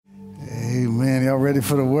Amen. Y'all ready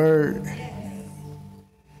for the word?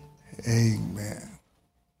 Amen.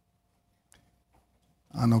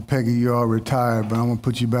 I know, Peggy, you all retired, but I'm going to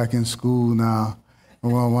put you back in school now. I'm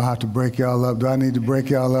going to have to break y'all up. Do I need to break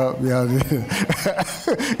y'all up? Yeah, okay.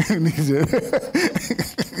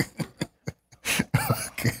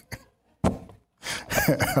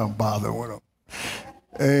 I'm bothering with them.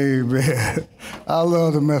 Amen. I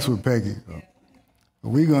love to mess with Peggy.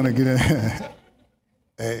 We're going to get in.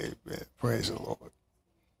 Amen. Praise the Lord.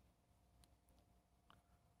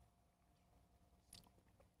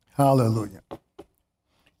 Hallelujah.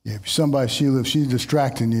 Yeah, if somebody, Sheila, if she's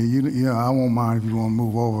distracting you, you know, I won't mind if you want to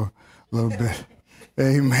move over a little bit.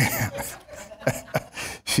 Amen.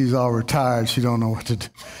 She's all retired. She don't know what to do.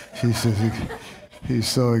 She says he's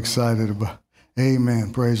so excited about.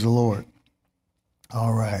 Amen. Praise the Lord.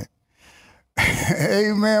 All right.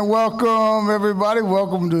 Amen. Welcome, everybody.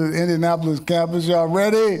 Welcome to the Indianapolis campus. Y'all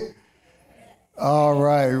ready? All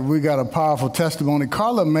right. We got a powerful testimony.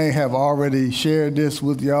 Carla may have already shared this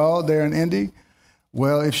with y'all there in Indy.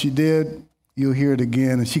 Well, if she did, you'll hear it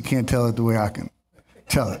again, and she can't tell it the way I can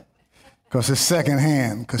tell it because it's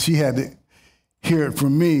secondhand, because she had to hear it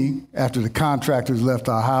from me after the contractors left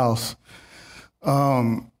our house.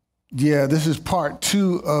 Yeah, this is part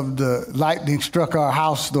 2 of the lightning struck our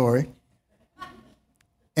house story.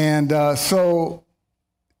 And so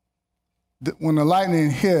when the lightning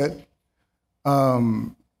hit,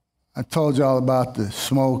 I told y'all about the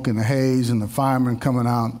smoke and the haze and the firemen coming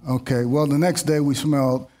out. Okay, well, the next day we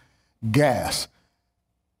smelled gas.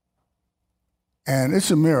 And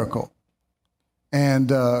it's a miracle. And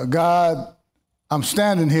God, I'm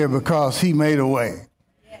standing here because he made a way.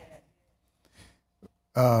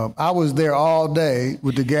 I was there all day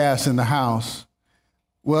with the gas in the house.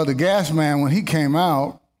 Well, the gas man, when he came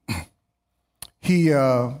out, he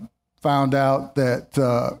found out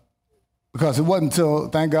that because it wasn't until,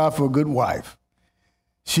 thank God for a good wife,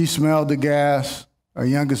 she smelled the gas. Our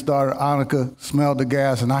youngest daughter, Annika, smelled the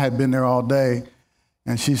gas, and I had been there all day.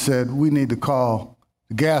 And she said, we need to call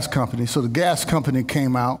the gas company. So the gas company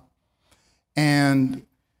came out, and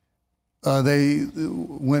they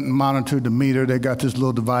went and monitored the meter. They got this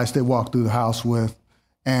little device they walked through the house with.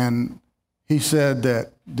 And he said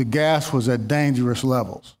that the gas was at dangerous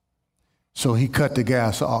levels. So he cut the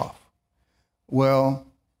gas off. Well,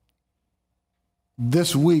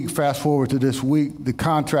 this week, fast forward to this week, the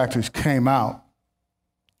contractors came out.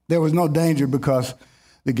 There was no danger because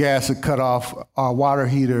the gas had cut off. Our water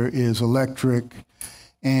heater is electric,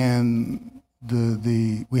 and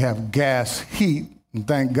we have gas heat. And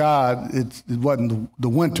thank God it wasn't the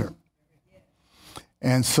winter.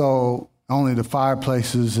 And so only the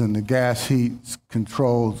fireplaces and the gas heat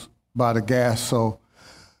controlled by the gas. So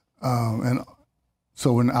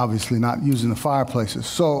we're obviously not using the fireplaces.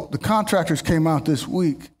 So the contractors came out this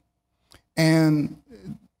week, and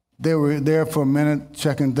they were there for a minute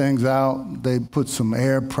checking things out. They put some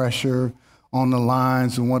air pressure on the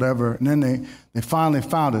lines and whatever. And then they finally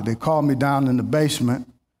found it. They called me down in the basement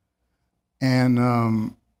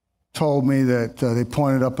and told me that they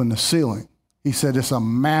pointed up in the ceiling. He said, it's a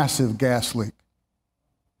massive gas leak.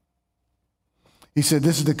 He said,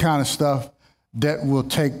 this is the kind of stuff that will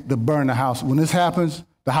burn the house. When this happens,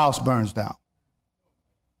 the house burns down.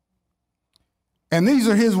 And these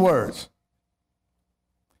are his words.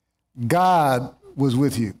 God was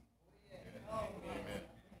with you.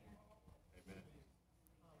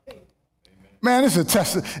 Man, it's a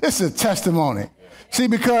testimony. See,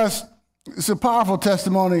 because it's a powerful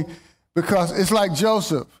testimony, because it's like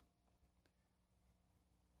Joseph.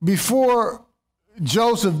 Before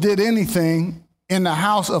Joseph did anything in the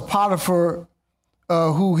house of Potiphar,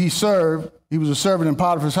 who he served, he was a servant in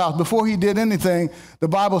Potiphar's house. Before he did anything, the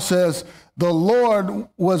Bible says the Lord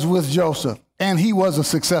was with Joseph, and he was a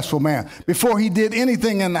successful man. Before he did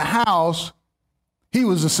anything in the house, he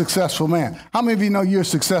was a successful man. How many of you know you're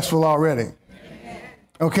successful already?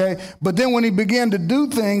 Okay, but then when he began to do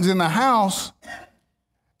things in the house,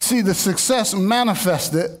 see, the success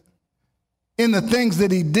manifested in the things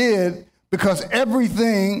that he did, because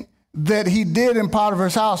everything that he did in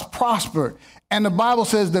Potiphar's house prospered. And the Bible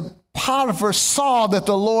says that Potiphar saw that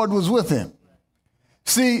the Lord was with him.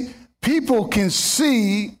 See, people can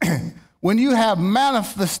see when you have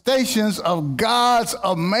manifestations of God's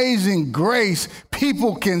amazing grace,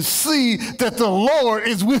 people can see that the Lord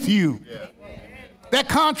is with you. Yeah. That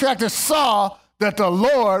contractor saw that the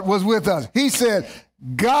Lord was with us. He said,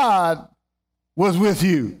 God was with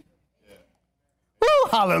you. Yeah. Woo,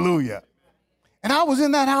 hallelujah. And I was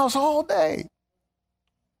in that house all day,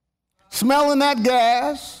 smelling that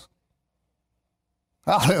gas.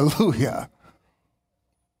 Hallelujah.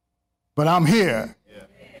 but I'm here.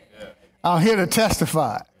 I'm here to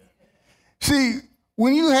testify. See,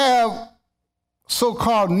 when you have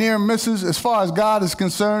so-called near misses, as far as God is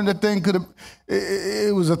concerned, that thing could have,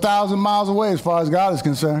 it was 1,000 miles away as far as God is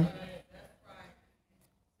concerned.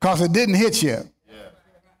 Because it didn't hit you.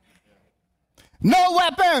 No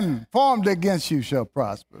weapon formed against you shall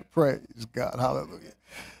prosper. Praise God. Hallelujah.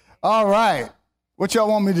 All right. What y'all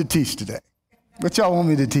want me to teach today? What y'all want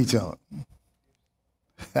me to teach on?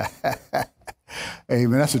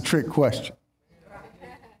 Amen. That's a trick question.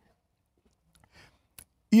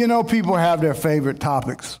 You know, people have their favorite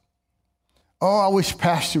topics. Oh, I wish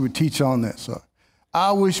Pastor would teach on this. Or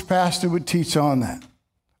I wish Pastor would teach on that.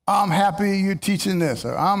 I'm happy you're teaching this.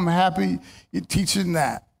 Or I'm happy you're teaching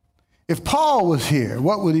that. If Paul was here,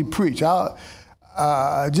 what would he preach?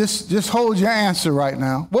 Just hold your answer right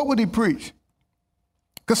now. What would he preach?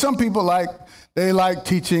 Because some people like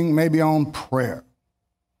teaching maybe on prayer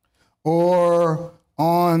or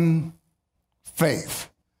on faith.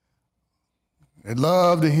 They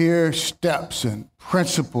love to hear steps and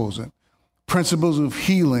principles of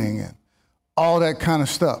healing and all that kind of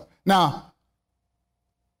stuff. Now,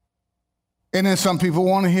 and then some people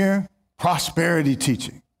want to hear prosperity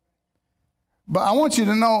teaching. But I want you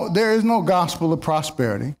to know there is no gospel of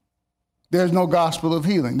prosperity. There's no gospel of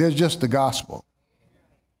healing. There's just the gospel.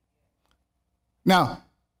 Now,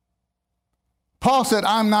 Paul said,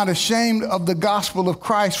 I'm not ashamed of the gospel of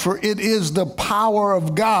Christ, for it is the power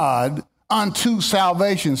of God unto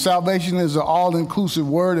salvation. Salvation is an all-inclusive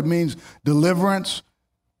word. It means deliverance,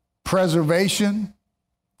 preservation,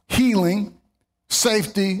 healing,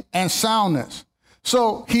 safety, and soundness.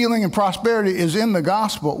 So healing and prosperity is in the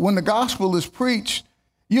gospel. When the gospel is preached,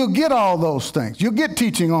 you'll get all those things. You'll get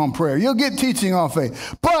teaching on prayer. You'll get teaching on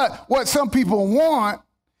faith. But what some people want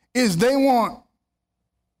is they want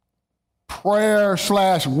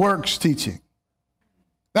prayer/works teaching.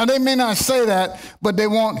 Now, they may not say that, but they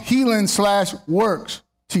want healing/works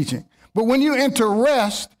teaching. But when you enter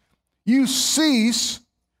rest, you cease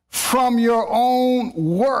from your own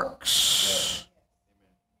works.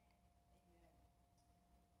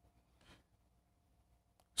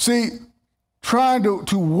 See, trying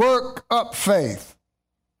to work up faith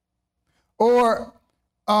or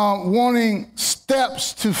wanting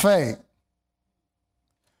steps to faith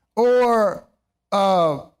or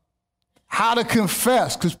how to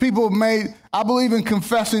confess, because people I believe in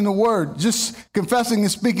confessing the word. Just confessing and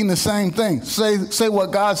speaking the same thing. Say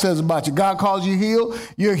what God says about you. God calls you healed,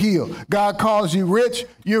 you're healed. God calls you rich,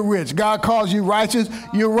 you're rich. God calls you righteous,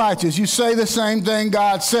 you're righteous. You say the same thing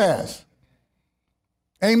God says.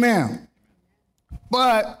 Amen.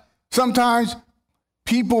 But sometimes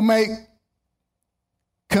people make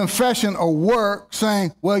confession a work,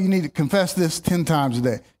 saying, well, you need to confess this 10 times a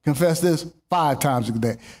day. Confess this 5 times a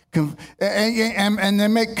day. And they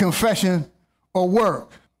make confession a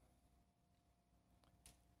work.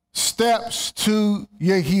 Steps to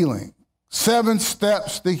your healing. 7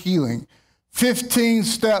 steps to healing. 15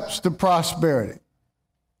 steps to prosperity.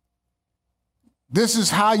 This is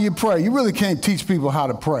how you pray. You really can't teach people how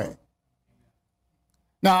to pray.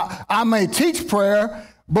 Now, I may teach prayer,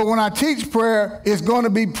 but when I teach prayer, it's going to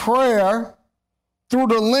be prayer through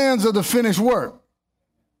the lens of the finished work.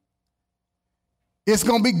 It's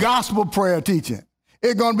going to be gospel prayer teaching.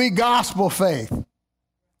 It's going to be gospel faith.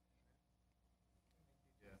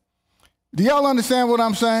 Do y'all understand what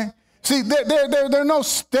I'm saying? See, there are no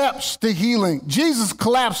steps to healing. Jesus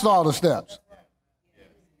collapsed all the steps.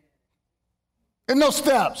 There's no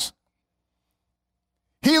steps.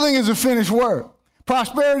 Healing is a finished work.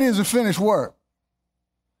 Prosperity is a finished work.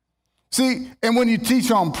 See, and when you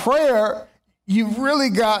teach on prayer, you've really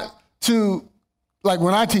got to, like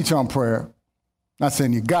when I teach on prayer, not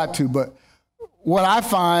saying you got to, but what I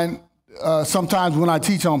find sometimes when I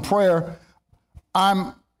teach on prayer,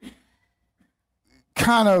 I'm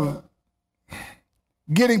kind of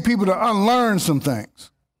getting people to unlearn some things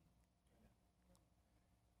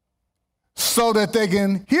so that they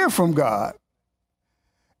can hear from God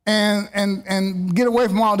and get away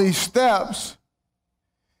from all these steps.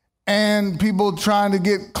 And people trying to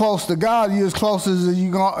get close to God, you're as close as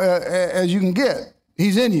you can get.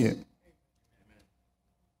 He's in you.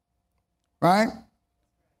 Right?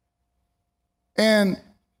 And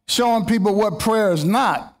showing people what prayer is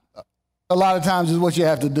not, a lot of times is what you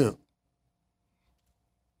have to do.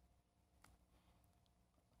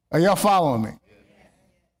 Are y'all following me?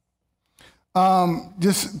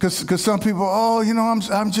 Just because some people, oh, you know,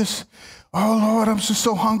 I'm just, oh, Lord, I'm just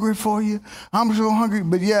so hungry for you. I'm so hungry.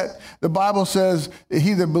 But yet the Bible says that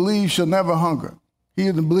he that believes shall never hunger. He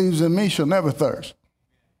that believes in me shall never thirst.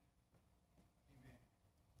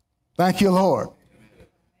 Thank you, Lord.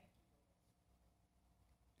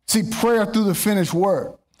 See, prayer through the finished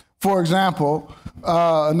work. For example,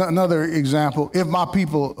 another example, if my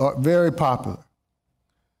people are very popular.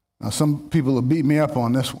 Now, some people will beat me up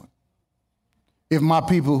on this one. If my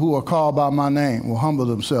people who are called by my name will humble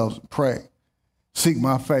themselves, pray, seek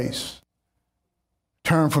my face,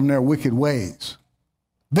 turn from their wicked ways,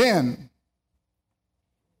 then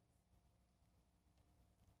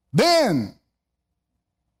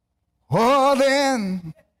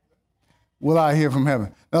will I hear from heaven.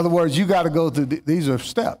 In other words, you got to go through, these are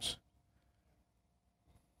steps.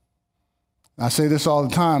 I say this all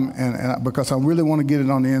the time, and because I really want to get it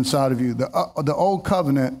on the inside of you. The old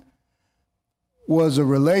covenant was a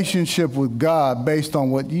relationship with God based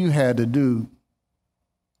on what you had to do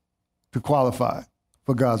to qualify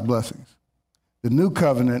for God's blessings. The new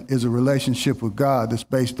covenant is a relationship with God that's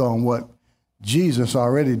based on what Jesus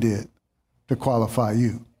already did to qualify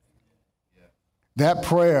you. That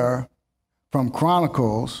prayer from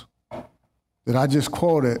Chronicles that I just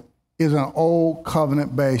quoted is an old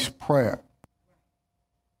covenant-based prayer.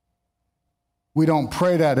 We don't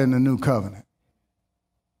pray that in the new covenant.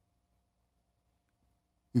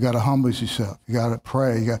 You got to humble yourself. You got to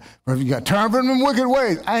pray. You got to turn from them wicked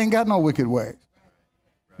ways. I ain't got no wicked ways.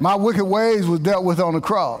 My wicked ways was dealt with on the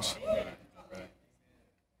cross.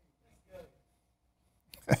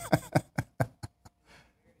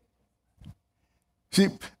 See,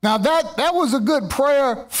 now that was a good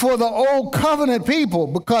prayer for the old covenant people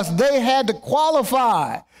because they had to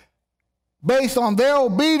qualify based on their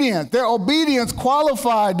obedience. Their obedience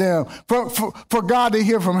qualified them for God to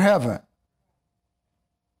hear from heaven.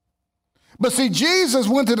 But see, Jesus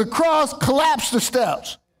went to the cross, collapsed the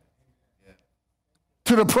steps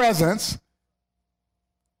to the presence.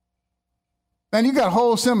 And you got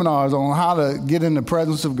whole seminars on how to get in the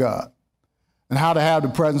presence of God and how to have the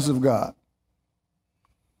presence of God.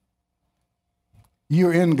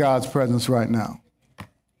 You're in God's presence right now.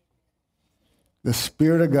 The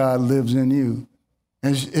Spirit of God lives in you.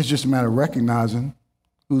 And it's just a matter of recognizing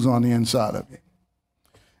who's on the inside of you.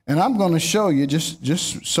 And I'm going to show you,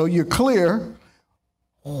 just so you're clear,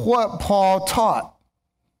 what Paul taught.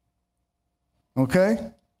 Okay?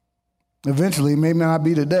 Eventually, maybe not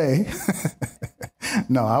be today.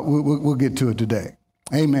 No, we'll get to it today.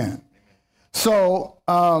 Amen. So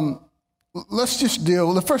let's just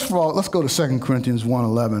deal, first of all, let's go to 2 Corinthians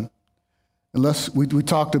 1:11. And we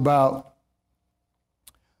talked about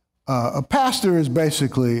a pastor is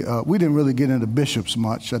basically, we didn't really get into bishops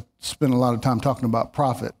much. I spent a lot of time talking about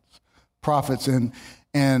prophets. And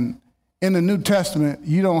in the New Testament,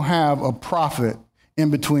 you don't have a prophet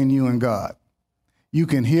in between you and God. You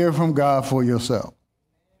can hear from God for yourself.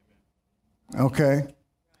 Okay?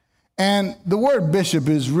 And the word bishop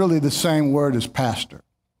is really the same word as pastor.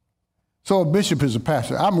 So a bishop is a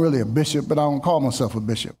pastor. I'm really a bishop, but I don't call myself a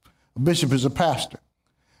bishop. A bishop is a pastor.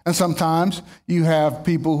 And sometimes you have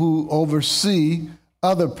people who oversee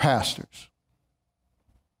other pastors.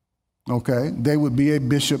 Okay? They would be a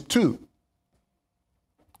bishop too.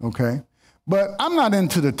 Okay? But I'm not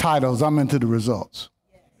into the titles. I'm into the results.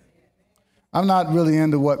 I'm not really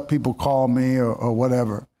into what people call me or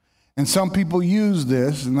whatever. And some people use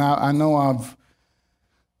this, and I know I've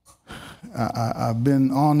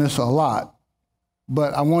been on this a lot,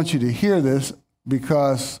 but I want you to hear this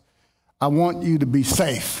because I want you to be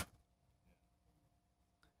safe.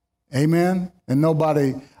 Amen? And I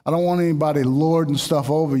don't want anybody lording stuff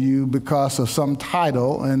over you because of some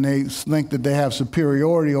title and they think that they have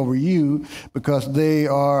superiority over you because they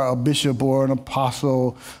are a bishop or an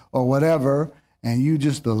apostle or whatever, and you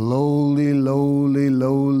just a lowly,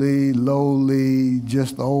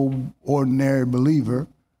 just old ordinary believer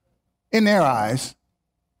in their eyes.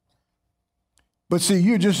 But see,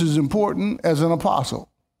 you're just as important as an apostle.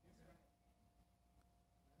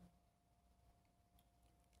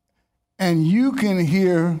 And you can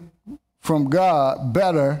hear from God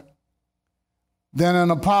better than an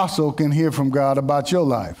apostle can hear from God about your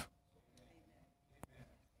life.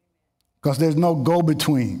 Because there's no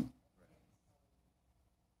go-between.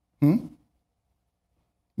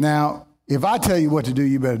 Now, if I tell you what to do,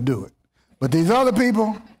 you better do it. But these other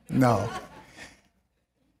people, no.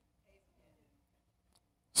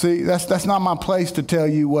 See, that's not my place to tell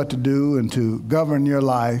you what to do and to govern your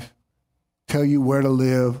life, tell you where to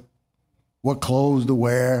live, what clothes to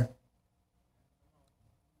wear,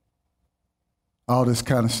 all this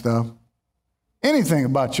kind of stuff. Anything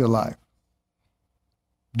about your life.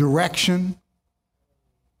 Direction.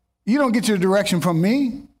 You don't get your direction from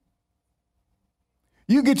me.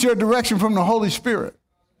 You get your direction from the Holy Spirit.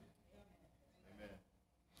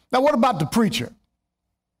 Now, what about the preacher?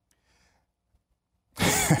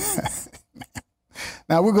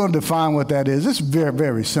 Now, we're going to define what that is. It's very,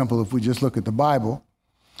 very simple if we just look at the Bible.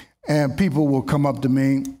 And people will come up to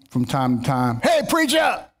me from time to time. Hey,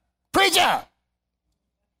 preacher! Preacher!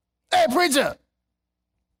 Hey, preacher!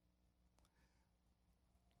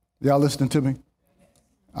 Y'all listening to me?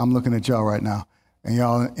 I'm looking at y'all right now. And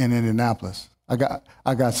y'all in Indianapolis. I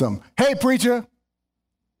got something. Hey, preacher!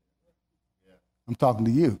 I'm talking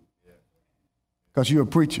to you. Because you're a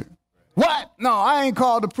preacher. What? No, I ain't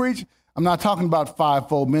called to preach. I'm not talking about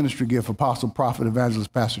fivefold ministry gift, apostle, prophet,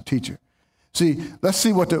 evangelist, pastor, teacher. See, let's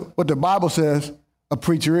see what the Bible says a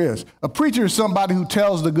preacher is. A preacher is somebody who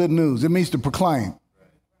tells the good news. It means to proclaim.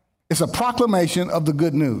 It's a proclamation of the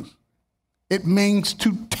good news. It means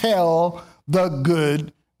to tell the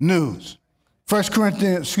good news. 2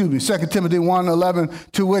 Timothy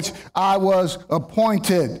 1:11, to which I was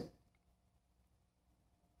appointed.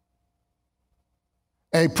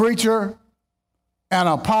 A preacher, an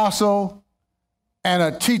apostle, and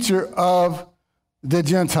a teacher of the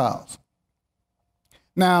Gentiles.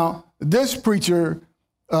 Now, this preacher,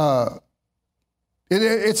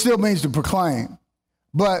 it still means to proclaim,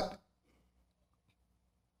 but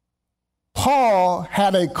Paul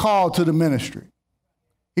had a call to the ministry.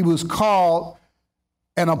 He was called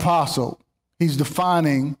an apostle. He's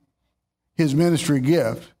defining his ministry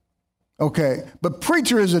gift. Okay, but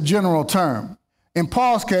preacher is a general term. In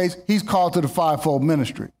Paul's case, he's called to the fivefold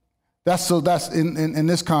ministry. That's in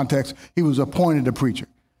this context, he was appointed a preacher.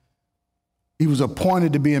 He was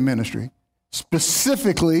appointed to be in ministry.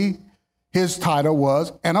 Specifically, his title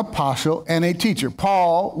was an apostle and a teacher.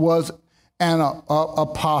 Paul was an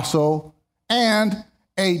apostle and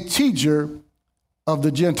a teacher of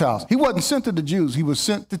the Gentiles. He wasn't sent to the Jews. He was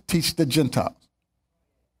sent to teach the Gentiles.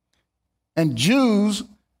 And Jews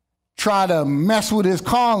try to mess with his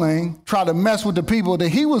calling, try to mess with the people that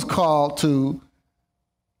he was called to,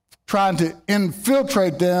 trying to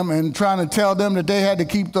infiltrate them and trying to tell them that they had to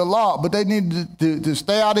keep the law, but they needed to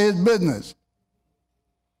stay out of his business.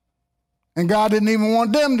 And God didn't even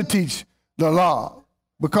want them to teach the law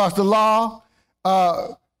because the law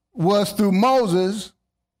was through Moses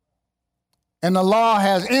and the law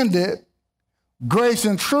has ended. Grace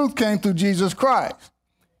and truth came through Jesus Christ.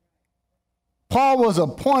 Paul was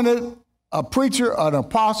appointed a preacher, an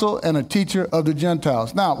apostle, and a teacher of the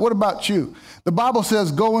Gentiles. Now, what about you? The Bible says,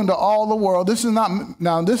 go into all the world. This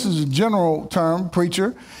is a general term,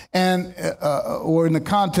 preacher, and or in the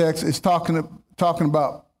context, it's talking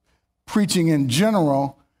about preaching in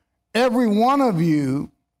general. Every one of you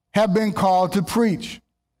have been called to preach.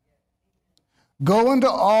 Go into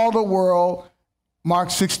all the world, Mark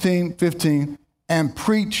 16:15, and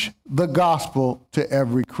preach the gospel to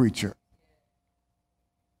every creature.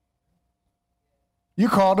 You're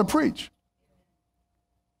called to preach.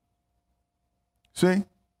 See?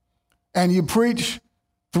 And you preach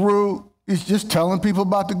through, it's just telling people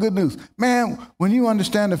about the good news. Man, when you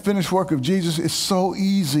understand the finished work of Jesus, it's so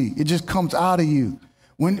easy. It just comes out of you.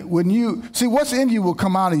 When you, see, what's in you will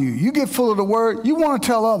come out of you. You get full of the word, you want to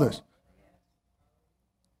tell others.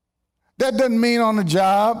 That doesn't mean on the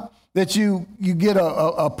job that you get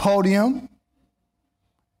a podium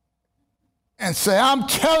and say, I'm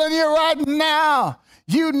telling you right now,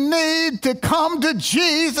 you need to come to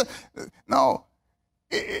Jesus. No,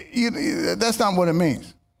 that's not what it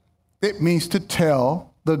means. It means to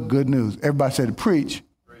tell the good news. Everybody say to preach.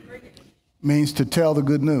 Means to tell the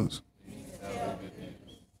good news.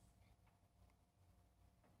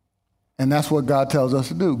 And that's what God tells us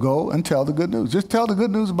to do. Go and tell the good news. Just tell the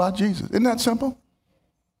good news about Jesus. Isn't that simple?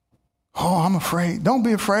 Oh, I'm afraid. Don't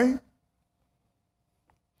be afraid.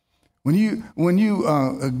 When you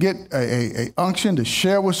get a unction to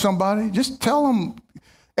share with somebody, just tell them.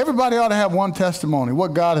 Everybody ought to have one testimony,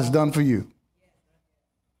 what God has done for you.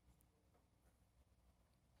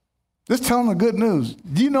 Just tell them the good news.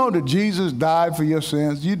 Do you know that Jesus died for your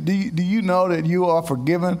sins? Do you know that you are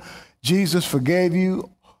forgiven? Jesus forgave you.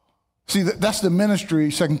 See, that's the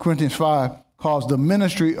ministry, 2 Corinthians 5 calls the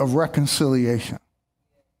ministry of reconciliation.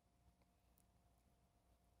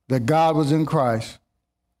 That God was in Christ,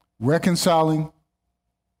 reconciling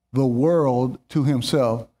the world to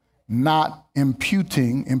himself, not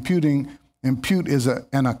imputing. Impute is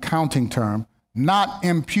an accounting term, not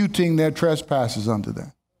imputing their trespasses unto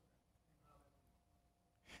them.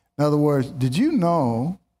 In other words, did you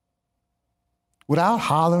know, without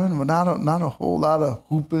hollering, not a whole lot of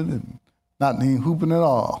hooping, and not even hooping at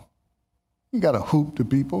all, you got to hoop to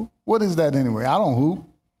people. What is that anyway? I don't hoop.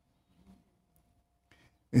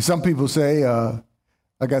 And some people say, a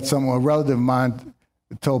relative of mine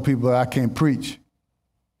told people that I can't preach.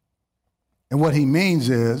 And what he means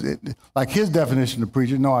is, like his definition of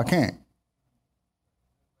preacher, no, I can't.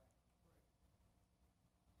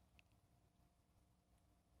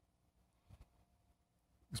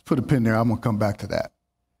 Let's put a pin there. I'm going to come back to that.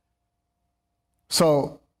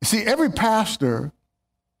 So, see, every teacher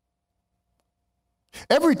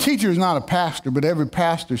is not a pastor, but every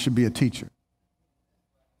pastor should be a teacher.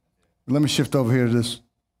 Let me shift over here to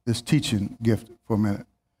this teaching gift for a minute.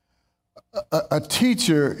 A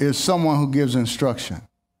teacher is someone who gives instruction.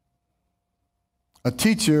 A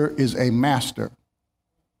teacher is a master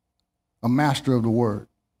of the word.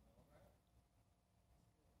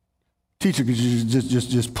 Teacher could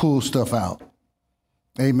just pull stuff out.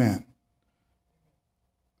 Amen.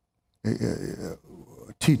 A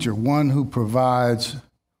teacher, one who provides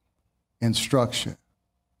instruction.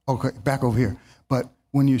 Okay, back over here. But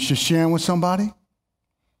when you're sharing with somebody,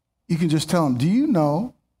 you can just tell them, do you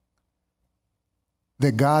know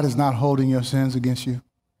that God is not holding your sins against you?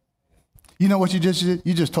 You know what you just did?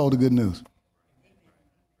 You just told the good news.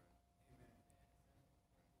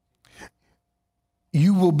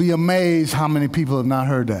 You will be amazed how many people have not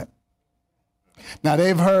heard that. Now,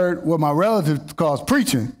 they've heard what my relative calls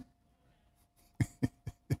preaching.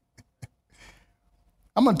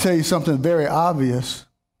 I'm going to tell you something very obvious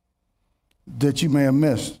that you may have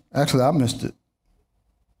missed. Actually, I missed it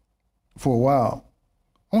for a while.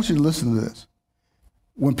 I want you to listen to this.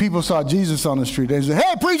 When people saw Jesus on the street, they said,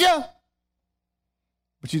 "Hey, preacher!"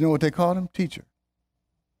 But you know what they called him? Teacher.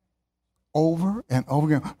 Over and over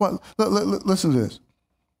again. Well, listen to this.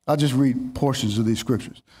 I'll just read portions of these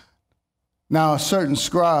scriptures. Now, a certain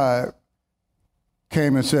scribe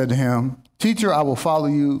came and said to him, "Teacher, I will follow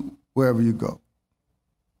you wherever you go."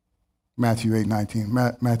 Matthew 8:19.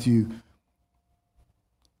 Matthew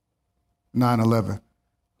 9:11.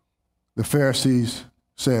 The Pharisees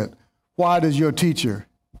said, "Why does your teacher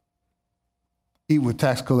eat with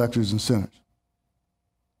tax collectors and sinners?"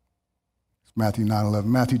 It's Matthew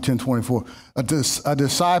 9:11. Matthew 10:24. A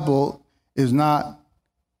disciple is not.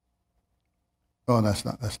 Oh, that's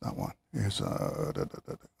not one. Here's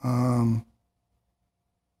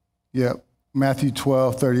Matthew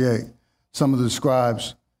 12:38. Some of the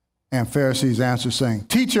scribes and Pharisees answered, saying,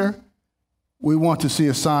 "Teacher, we want to see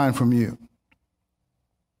a sign from you."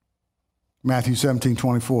 Matthew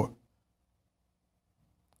 17:24.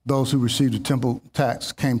 Those who received the temple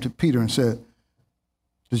tax came to Peter and said,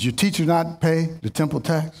 "Does your teacher not pay the temple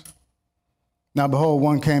tax?" Now behold,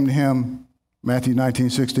 one came to him, Matthew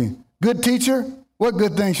 19:16. "Good teacher, what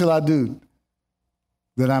good thing shall I do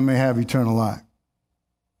that I may have eternal life?"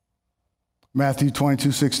 Matthew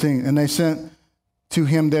 22:16. And they sent to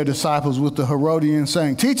him their disciples with the Herodians,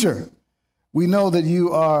 saying, "Teacher, we know that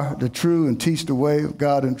you are the true and teach the way of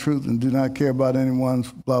God in truth and do not care about anyone's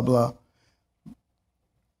blah, blah."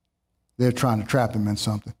 They're trying to trap him in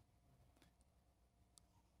something.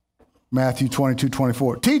 Matthew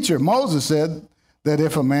 22:24. "Teacher, Moses said that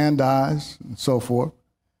if a man dies," and so forth.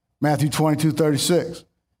 Matthew 22:36.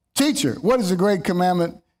 "Teacher, what is the great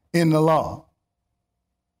commandment in the law?"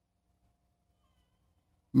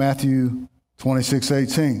 Matthew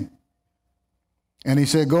 26:18. And he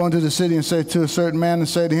said, "Go into the city and say to a certain man and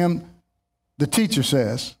say to him, the teacher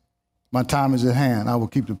says, my time is at hand. I will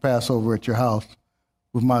keep the Passover at your house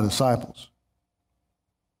with my disciples."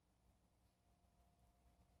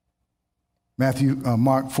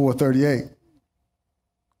 Mark 4:38.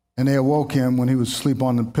 And they awoke him when he was asleep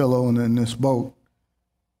on the pillow and in this boat.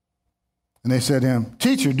 And they said to him,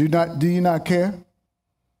 "Teacher, do you not care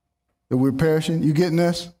that we're perishing?" You getting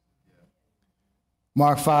this?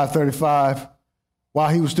 Mark 5:35.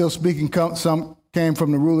 While he was still speaking, some came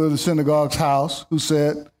from the ruler of the synagogue's house, who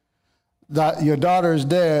said, "Your daughter is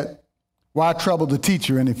dead. Why trouble the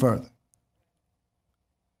teacher any further?"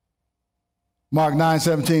 Mark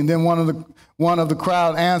 9:17. Then one of the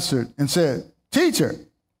crowd answered and said, "Teacher,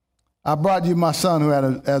 I brought you my son who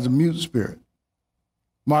has a mute spirit."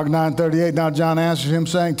 Mark 9:38. Now John answered him,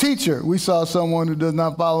 saying, "Teacher, we saw someone who does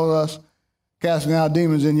not follow us casting out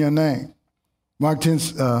demons in your name." Mark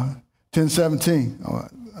 10:17. Oh,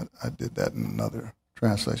 I did that in another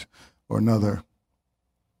translation or another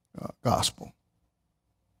gospel.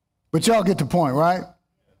 But y'all get the point, right?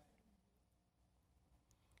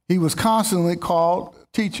 He was constantly called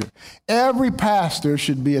teacher. Every pastor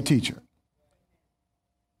should be a teacher.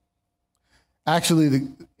 Actually,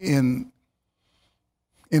 in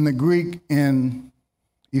the Greek, in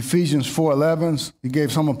Ephesians 4:11, he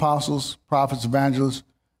gave some apostles, prophets, evangelists,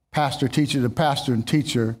 pastor, teacher. The pastor and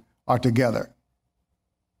teacher are together.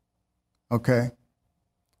 Okay?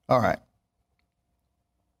 All right.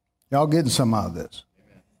 Y'all getting some out of this.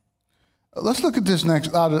 Let's look at this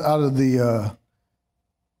next out of the.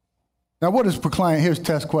 Now, what does proclaim? Here's a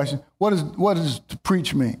test question. What does to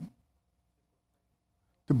preach mean?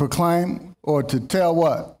 To proclaim or to tell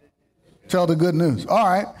what? Tell the good news. All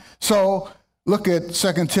right. So look at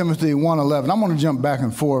 2 Timothy 1:11. I'm going to jump back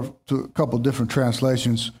and forth to a couple different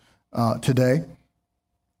translations today.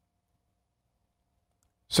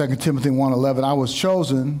 2 Timothy 1:11. I was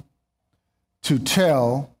chosen to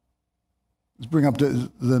tell. Let's bring up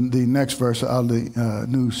the next verse out of the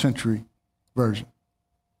New Century Version.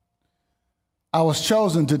 I was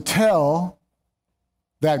chosen to tell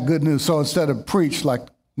that good news. So instead of preach, like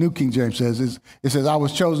New King James says, it says, I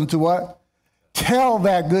was chosen to what? Tell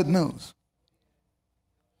that good news.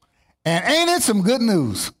 And ain't it some good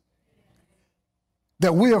news?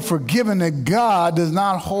 That we are forgiven, that God does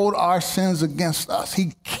not hold our sins against us.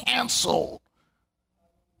 He canceled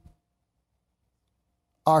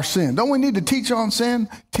our sin. Don't we need to teach on sin?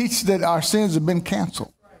 Teach that our sins have been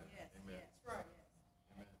canceled.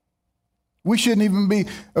 We shouldn't even be,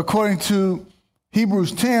 according to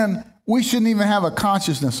Hebrews 10, we shouldn't even have a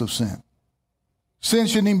consciousness of sin. Sin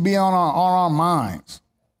shouldn't even be on our minds.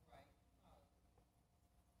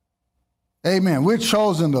 Amen. We're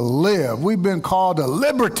chosen to live. We've been called to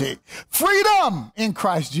liberty, freedom in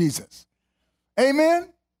Christ Jesus. Amen.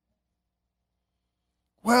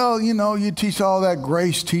 Well, you teach all that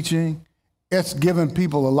grace teaching. It's giving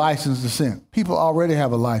people a license to sin. People already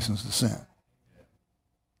have a license to sin.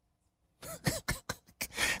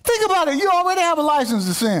 Think about it. You already have a license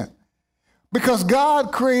to sin because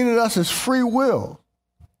God created us as free will.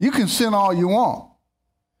 You can sin all you want.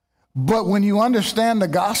 But when you understand the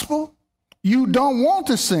gospel, you don't want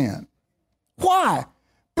to sin. Why?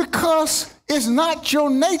 Because it's not your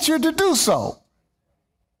nature to do so.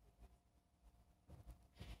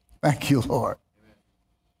 Thank you, Lord.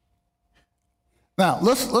 Now,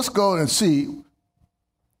 let's go and see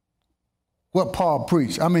what Paul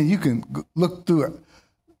preached. I mean, you can look through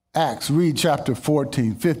Acts, read chapter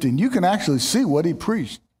 14, 15. You can actually see what he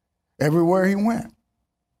preached everywhere he went.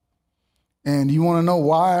 And you want to know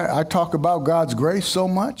why I talk about God's grace so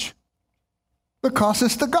much? Because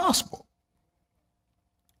it's the gospel.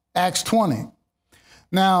 Acts 20.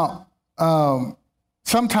 Now,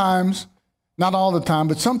 sometimes, not all the time,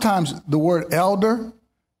 but sometimes the word elder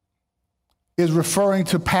is referring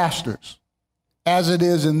to pastors, as it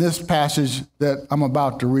is in this passage that I'm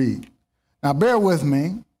about to read. Now, bear with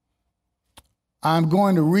me. I'm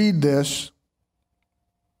going to read this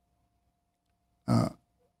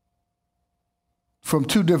from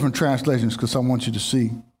two different translations because I want you to see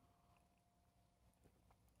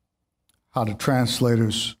how the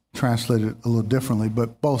translators translated a little differently,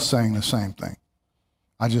 but both saying the same thing.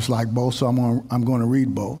 I just like both, so I'm going to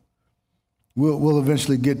read both. We'll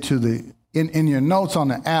eventually get to the in your notes on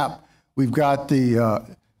the app. We've got the.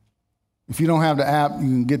 If you don't have the app, you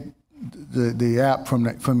can get the app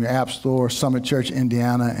from your app store, Summit Church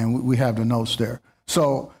Indiana, and we have the notes there.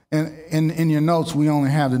 So in your notes, we only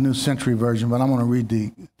have the New Century Version, but I'm going to read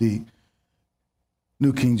the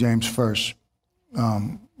New King James first.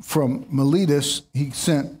 From Miletus, he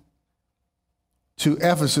sent to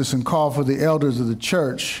Ephesus and called for the elders of the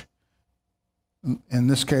church, in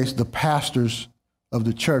this case, the pastors of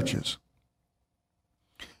the churches.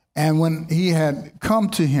 And when he had come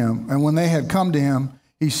to him, and when they had come to him,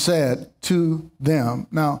 he said to them,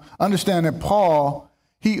 now understand that Paul,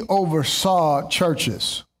 he oversaw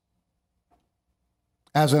churches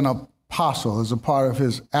as an apostle, as a part of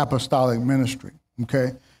his apostolic ministry,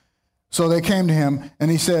 okay? So they came to him,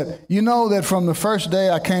 and he said, you know that from the first day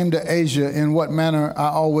I came to Asia, in what manner I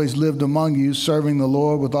always lived among you, serving the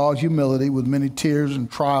Lord with all humility, with many tears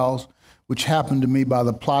and trials, which happened to me by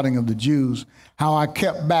the plotting of the Jews, how I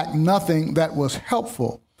kept back nothing that was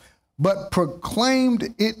helpful, but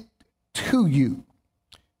proclaimed it to you.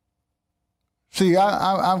 See,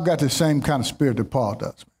 I've got the same kind of spirit that Paul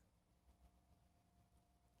does.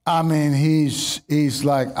 I mean, he's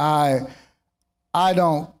like, I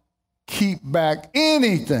don't keep back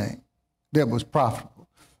anything that was profitable.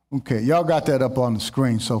 Okay, y'all got that up on the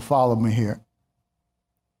screen, so follow me here.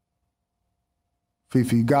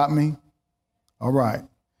 Fifi, you got me? All right.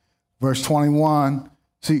 Verse 21.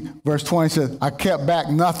 See, verse 20 says, I kept back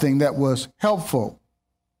nothing that was helpful.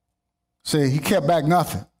 See, he kept back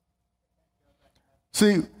nothing.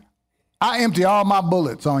 See, I empty all my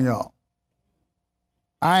bullets on y'all.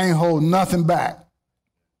 I ain't hold nothing back.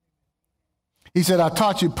 He said, I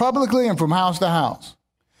taught you publicly and from house to house.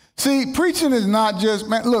 See, preaching is not just,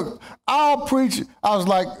 man, look, I'll preach. I was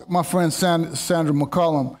like my friend Sandra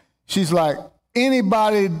McCollum. She's like,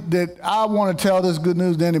 anybody that I want to tell this good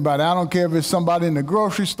news to anybody. I don't care if it's somebody in the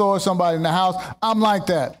grocery store, somebody in the house. I'm like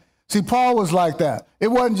that. See, Paul was like that. It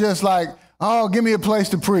wasn't just like, oh, give me a place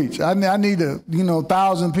to preach. I need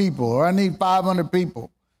 1,000 people, or I need 500 people,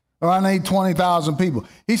 or I need 20,000 people.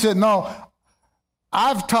 He said, no,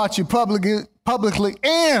 I've taught you publicly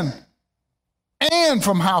and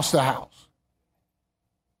from house to house.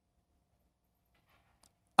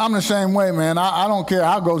 I'm the same way, man. I don't care.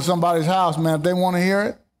 I'll go to somebody's house, man, if they want to hear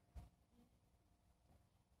it.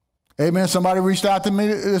 Amen. Somebody reached out to me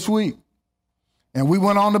this week, and we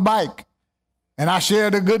went on the bike, and I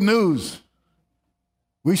shared the good news.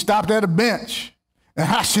 We stopped at a bench, and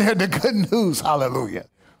I shared the good news. Hallelujah.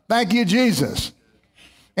 Thank you, Jesus.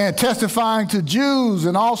 And testifying to Jews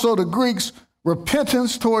and also the Greeks,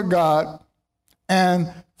 repentance toward God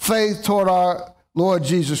and faith toward our Lord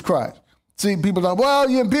Jesus Christ. See, people are, well,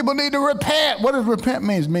 people need to repent. What does repent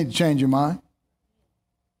mean? It means to change your mind.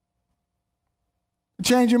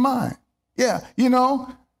 Change your mind. Yeah,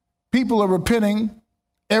 people are repenting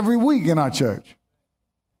every week in our church.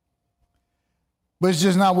 But it's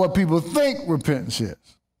just not what people think repentance is.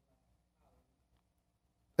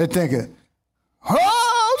 They're thinking, oh,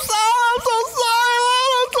 I'm so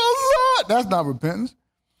sorry. That's not repentance.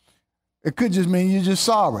 It could just mean you're just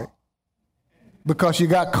sorry because you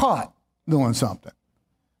got caught doing something.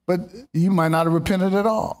 But you might not have repented at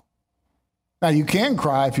all. Now, you can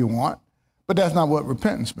cry if you want, but that's not what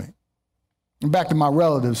repentance means. And back to my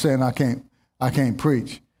relatives saying I can't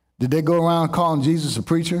preach. Did they go around calling Jesus a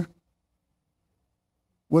preacher?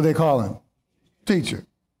 What do they call him? Teacher.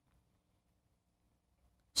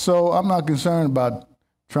 So I'm not concerned about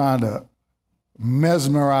trying to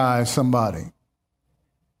mesmerize somebody.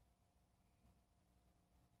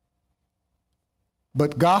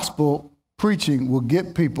 But gospel preaching will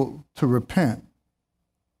get people to repent.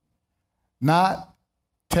 Not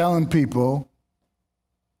telling people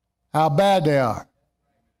how bad they are.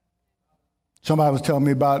 Somebody was telling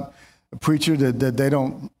me about a preacher that they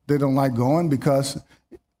don't like going because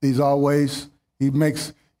he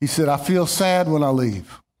said, I feel sad when I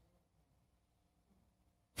leave.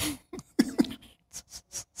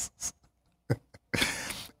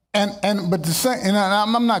 But to say, and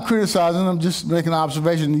I'm not criticizing, I'm just making an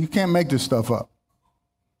observation. You can't make this stuff up.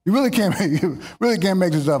 You really can't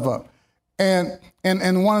make this stuff up. And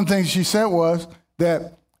one of the things she said was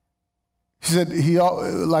that she said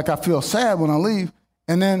I feel sad when I leave,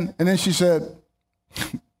 and then she said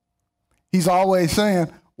he's always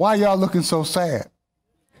saying, why y'all looking so sad?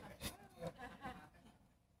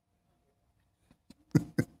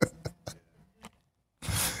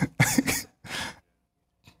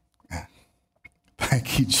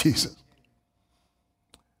 Thank you, Jesus.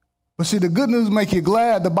 But see, the good news make you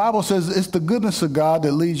glad. The Bible says it's the goodness of God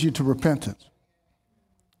that leads you to repentance.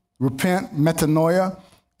 Repent, metanoia,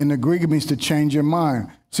 in the Greek it means to change your mind.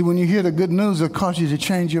 See, when you hear the good news, it causes you to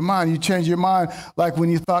change your mind. You change your mind like when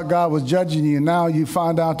you thought God was judging you, and now you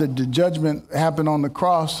find out that the judgment happened on the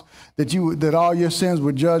cross, that all your sins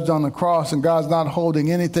were judged on the cross, and God's not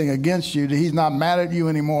holding anything against you, that he's not mad at you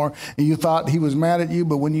anymore, and you thought he was mad at you,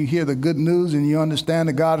 but when you hear the good news and you understand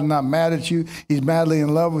that God is not mad at you, he's madly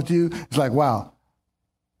in love with you, it's like, wow,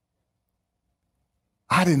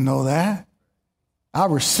 I didn't know that. I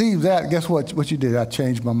received that. Guess what you did? I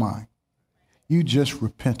changed my mind. You just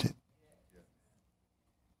repented.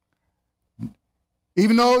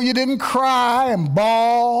 Even though you didn't cry and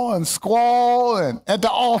bawl and squall and at the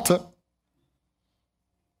altar,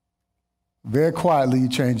 very quietly you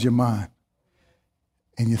changed your mind.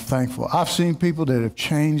 And you're thankful. I've seen people that have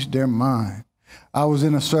changed their mind. I was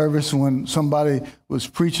in a service when somebody was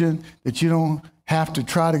preaching that you don't have to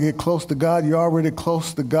try to get close to God. You're already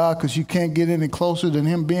close to God because you can't get any closer than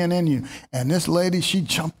him being in you. And this lady, she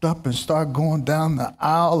jumped up and started going down the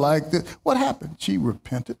aisle like this. What happened? She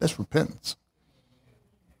repented. That's repentance.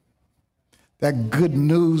 That good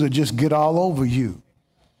news will just get all over you.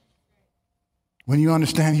 When you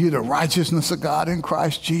understand you're the righteousness of God in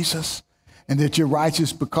Christ Jesus, and that you're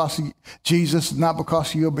righteous because of Jesus, not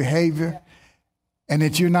because of your behavior, and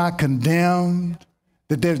that you're not condemned,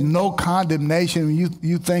 that there's no condemnation.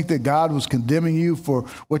 You think that God was condemning you for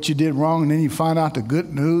what you did wrong, and then you find out the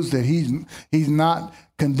good news that he's not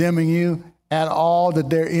condemning you at all, that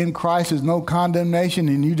there in Christ is no condemnation,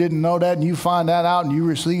 and you didn't know that, and you find that out, and you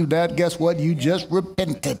receive that. Guess what? You just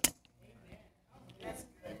repented.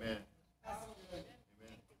 Amen.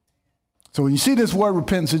 So when you see this word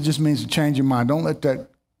repentance, it just means to change your mind. Don't let that,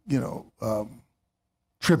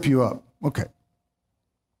 trip you up. Okay.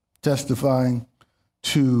 Testifying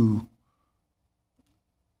to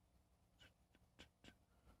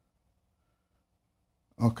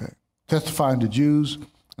Okay. Testifying to Jews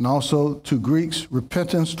and also to Greeks,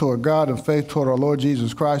 repentance toward God and faith toward our Lord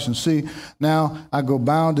Jesus Christ. And see, now I go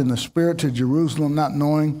bound in the Spirit to Jerusalem, not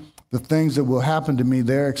knowing the things that will happen to me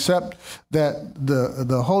there, except that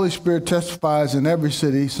the Holy Spirit testifies in every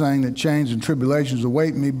city, saying that chains and tribulations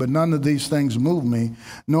await me, but none of these things move me,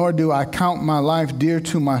 nor do I count my life dear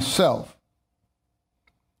to myself,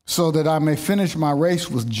 so that I may finish my race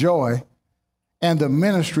with joy and the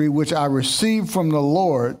ministry which I received from the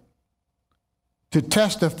Lord to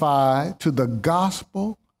testify to the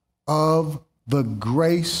gospel of the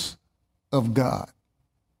grace of God.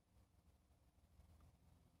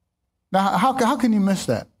 Now, how can you miss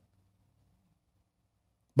that?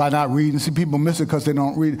 By not reading. See, people miss it because they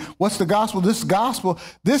don't read it. What's the gospel?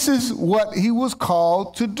 This is what he was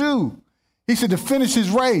called to do. He said to finish his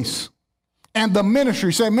race and the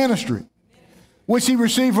ministry, say ministry, which he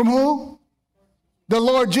received from who? The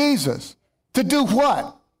Lord Jesus. To do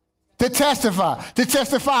what? To testify. To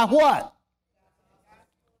testify what?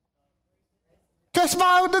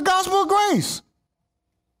 Testify with the gospel of grace.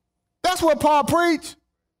 That's what Paul preached.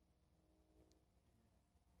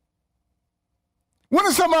 When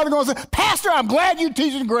is somebody going to say, Pastor, I'm glad you're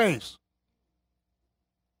teaching grace?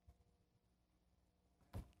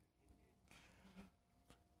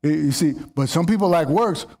 You see, but some people like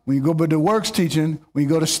works. When you go to the works teaching, when you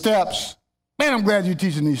go to steps, man, I'm glad you're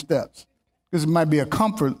teaching these steps. Because it might be a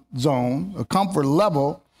comfort zone, a comfort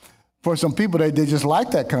level. For some people, they just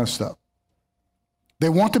like that kind of stuff. They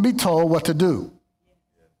want to be told what to do.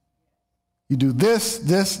 You do this,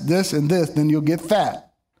 this, this, and this, then you'll get fat.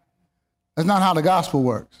 That's not how the gospel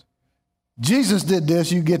works. Jesus did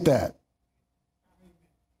this, you get that.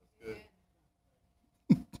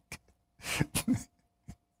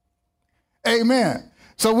 Amen.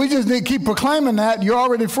 So we just need to keep proclaiming that. You're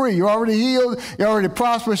already free. You're already healed. You're already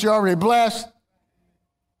prosperous. You're already blessed.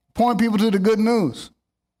 Point people to the good news.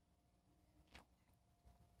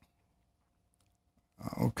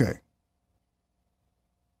 Okay.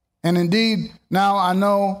 And indeed, now I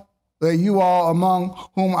know that you all among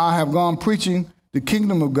whom I have gone preaching the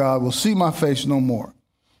kingdom of God will see my face no more.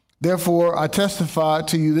 Therefore, I testify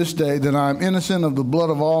to you this day that I am innocent of the blood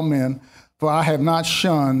of all men, for I have not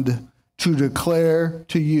shunned to declare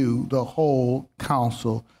to you the whole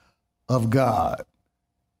counsel of God.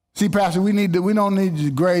 See, Pastor, we don't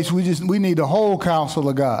need grace. We need the whole counsel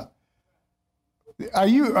of God. Are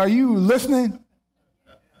you listening?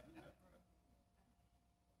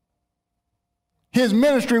 His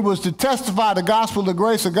ministry was to testify the gospel, the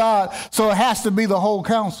grace of God, so it has to be the whole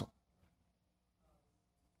counsel.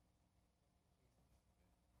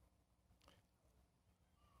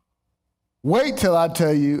 Wait till I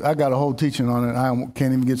tell you, I got a whole teaching on it. I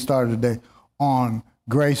can't even get started today on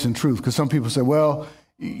grace and truth. Because some people say, well,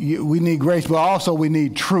 we need grace, but also we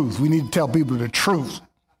need truth. We need to tell people the truth.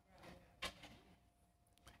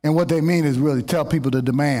 And what they mean is really tell people the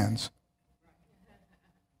demands.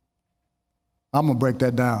 I'm going to break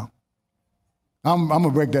that down. I'm going to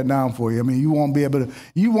break that down for you. I mean,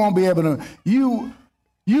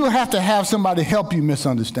 you have to have somebody help you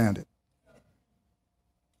misunderstand it.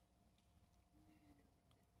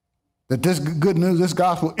 That this good news, this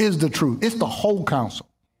gospel is the truth. It's the whole counsel.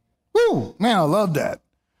 Woo, man, I love that.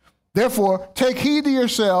 Therefore, take heed to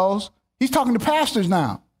yourselves. He's talking to pastors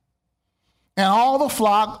now. And all the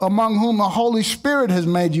flock among whom the Holy Spirit has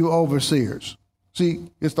made you overseers. See,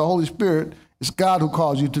 it's the Holy Spirit. It's God who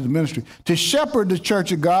calls you to the ministry, to shepherd the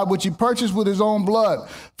church of God, which he purchased with his own blood.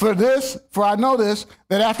 For I know this,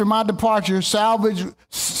 that after my departure, savage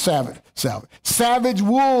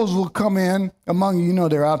wolves will come in among you. You know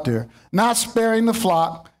they're out there, not sparing the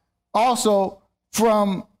flock. Also,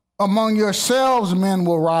 from among yourselves, men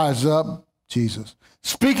will rise up, Jesus,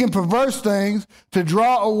 speaking perverse things to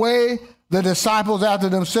draw away the disciples after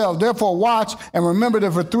themselves. Therefore, watch and remember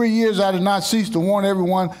that for 3 years I did not cease to warn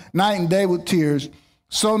everyone night and day with tears.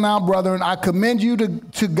 So now, brethren, I commend you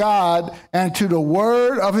to God and to the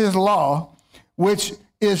word of his law, which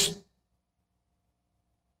is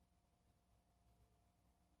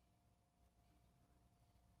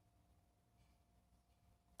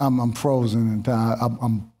I'm frozen in time.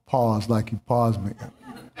 I'm paused like you paused me. I'm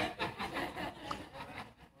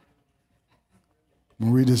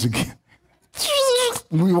going to read this again.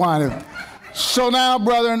 Rewind it. So now,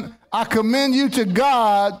 brethren, I commend you to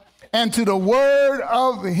God and to the word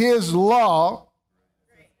of his law.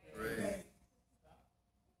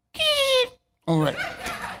 All right.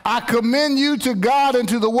 I commend you to God and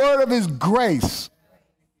to the word of his grace.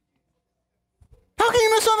 How can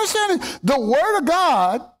you misunderstand it? The word of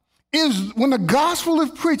God is, when the gospel is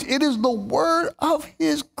preached, it is the word of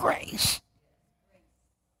his grace.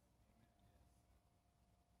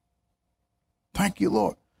 Thank you,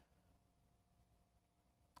 Lord.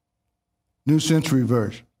 New Century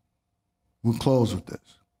Version. We'll close with this.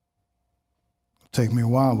 It'll take me a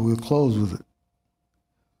while, but we'll close with it.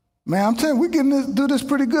 Man, I'm telling you, we're getting do this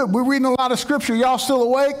pretty good. We're reading a lot of scripture. Y'all still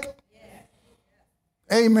awake? Yes.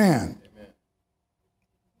 Amen.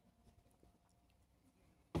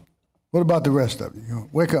 What about the rest of you?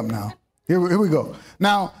 Wake up now. Here we go.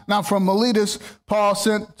 Now from Miletus, Paul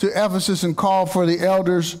sent to Ephesus and called for the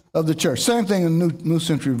elders of the church. Same thing in New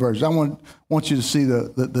Century Version. I want you to see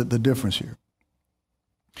the difference here.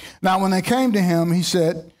 Now, when they came to him, he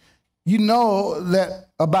said, you know that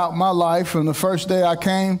about my life from the first day I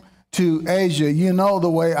came to Asia, you know the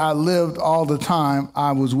way I lived all the time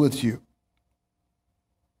I was with you.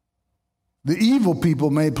 The evil people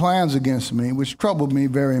made plans against me, which troubled me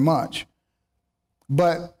very much.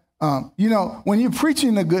 But, when you're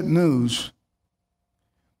preaching the good news,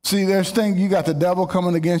 see, there's things, you got the devil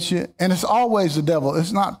coming against you, and it's always the devil.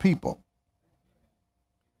 It's not people.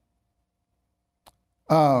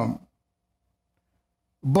 But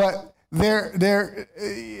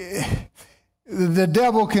the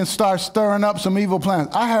devil can start stirring up some evil plans.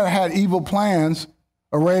 I have had evil plans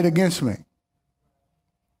arrayed against me.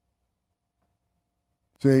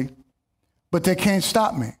 See? But they can't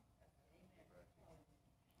stop me.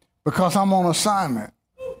 Because I'm on assignment.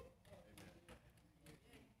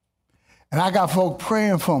 And I got folk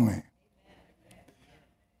praying for me.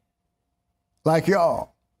 Like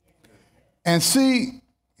y'all. And see,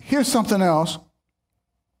 here's something else.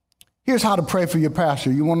 Here's how to pray for your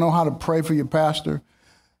pastor. You want to know how to pray for your pastor?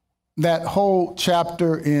 That whole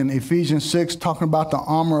chapter in Ephesians 6 talking about the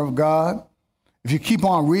armor of God. If you keep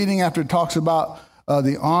on reading after it talks about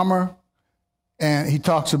the armor and he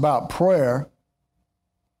talks about prayer,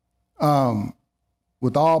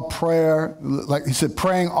 with all prayer, like he said,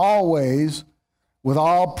 praying always with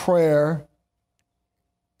all prayer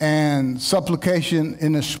and supplication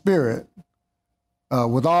in the Spirit,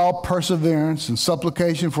 with all perseverance and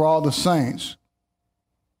supplication for all the saints.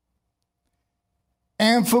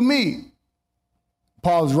 And for me,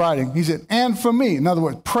 Paul is writing, he said, and for me, in other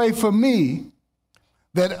words, pray for me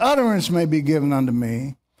that utterance may be given unto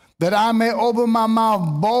me, that I may open my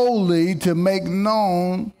mouth boldly to make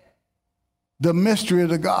known the mystery of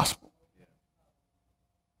the gospel,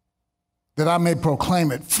 that I may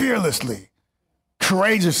proclaim it fearlessly,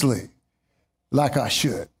 courageously, like I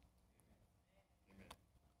should.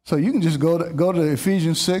 So you can just go to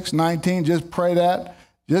Ephesians 6:19, just pray that.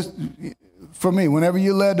 Just for me, whenever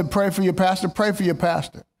you're led to pray for your pastor, pray for your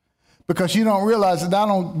pastor. Because you don't realize that I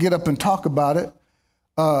don't get up and talk about it,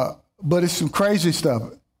 but it's some crazy stuff.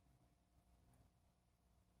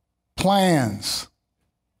 Plans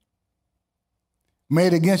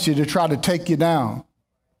made against you to try to take you down.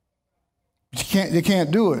 But you can't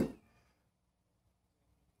do it.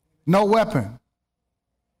 No weapon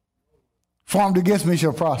formed against me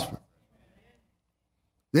shall prosper.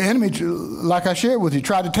 The enemy, like I shared with you,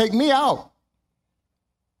 tried to take me out.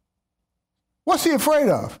 What's he afraid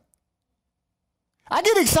of? I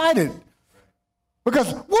get excited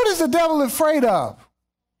because what is the devil afraid of?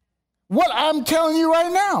 What I'm telling you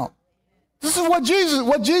right now. This is what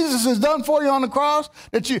Jesus has done for you on the cross.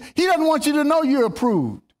 He doesn't want you to know you're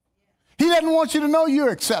approved. He doesn't want you to know you're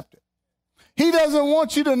accepted. He doesn't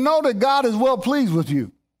want you to know that God is well pleased with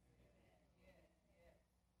you.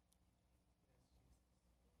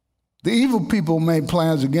 The evil people made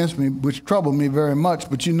plans against me, which troubled me very much.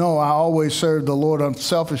 But I always served the Lord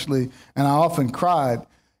unselfishly, and I often cried.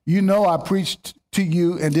 I preached to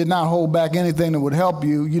you and did not hold back anything that would help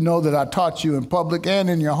you. You know that I taught you in public and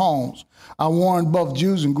in your homes. I warned both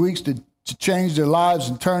Jews and Greeks to change their lives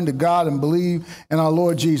and turn to God and believe in our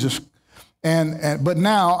Lord Jesus. But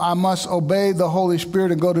now I must obey the Holy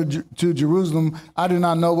Spirit and go to Jerusalem. I do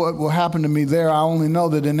not know what will happen to me there. I only know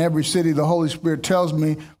that in every city the Holy Spirit tells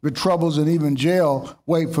me the troubles and even jail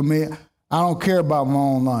wait for me. I don't care about my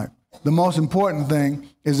own life. The most important thing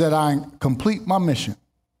is that I complete my mission.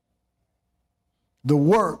 The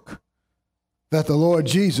work that the Lord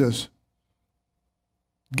Jesus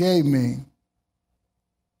gave me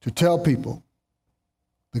to tell people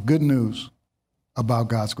the good news about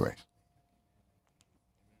God's grace.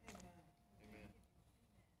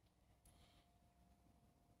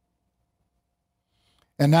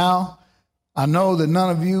 And now I know that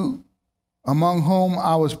none of you among whom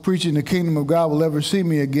I was preaching the kingdom of God will ever see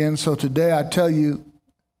me again. So today I tell you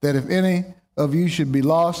that if any of you should be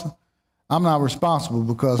lost, I'm not responsible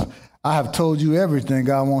because I have told you everything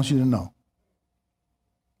God wants you to know.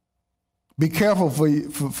 Be careful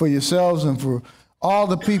for yourselves and for all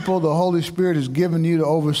the people the Holy Spirit has given you to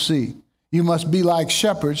oversee. You must be like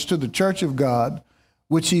shepherds to the church of God,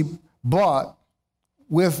 which he bought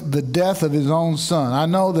with the death of his own son. I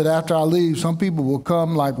know that after I leave, some people will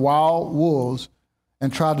come like wild wolves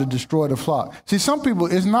and try to destroy the flock. See, some people,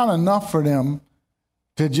 it's not enough for them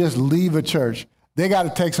to just leave a church. They got to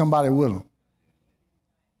take somebody with them.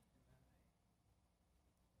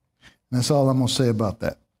 That's all I'm going to say about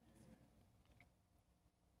that.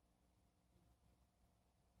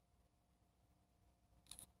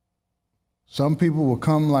 Some people will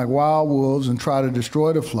come like wild wolves and try to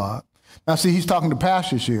destroy the flock. Now, see, he's talking to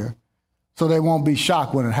pastors here, so they won't be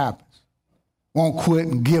shocked when it happens. Won't quit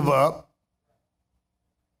and give up.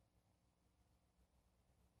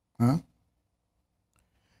 Huh?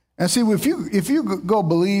 And see, if you go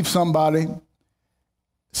believe somebody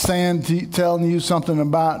telling you something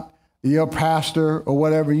about your pastor or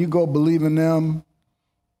whatever, you go believe in them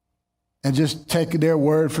and just take their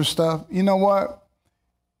word for stuff, you know what?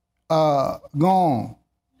 Go on.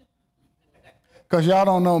 Because y'all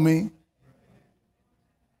don't know me.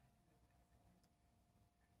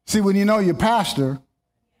 See, when you know your pastor,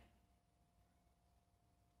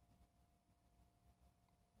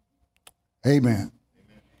 amen.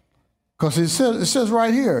 Because it says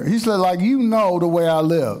right here, he said, like, you know the way I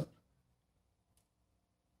live.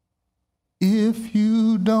 If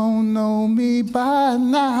you don't know me by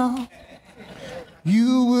now,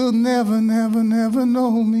 you will never, never, never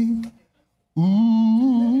know me.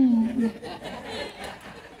 Ooh.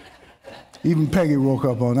 Even Peggy woke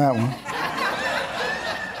up on that one.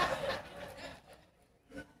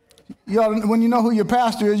 Y'all, when you know who your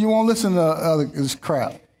pastor is, you won't listen to this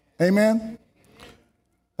crap. Amen?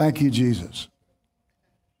 Thank you, Jesus.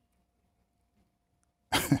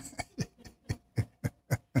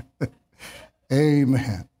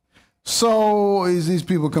 Amen. So is these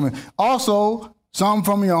people coming? Also, some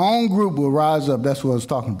from your own group will rise up. That's what I was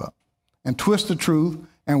talking about. And twist the truth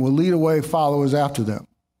and will lead away followers after them.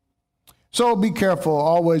 So be careful.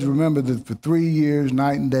 Always remember that for 3 years,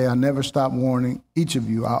 night and day, I never stopped warning each of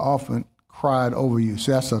you. I often cried over you.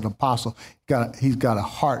 See, that's an apostle. He's got a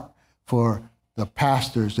heart for the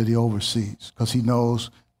pastors that he oversees because he knows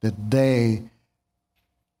that they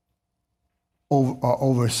are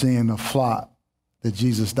overseeing the flock that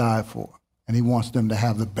Jesus died for. And he wants them to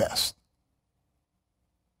have the best.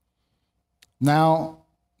 Now,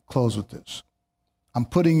 close with this. I'm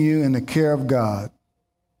putting you in the care of God.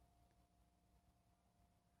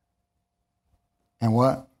 And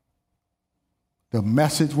what? The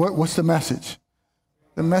message, what's the message?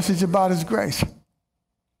 The message about his grace.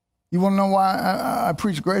 You want to know why I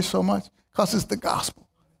preach grace so much? Because it's the gospel.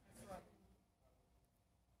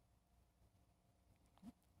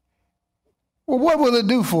 Well, what will it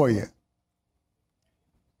do for you?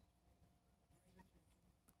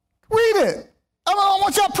 Read it. I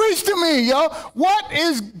want y'all to preach to me, yo. What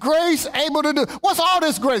is grace able to do? What's all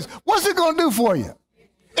this grace? What's it going to do for you?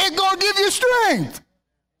 It's going to give you strength.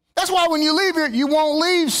 That's why when you leave here, you won't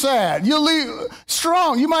leave sad. You'll leave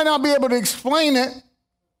strong. You might not be able to explain it.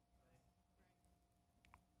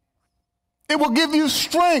 It will give you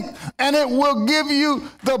strength, and it will give you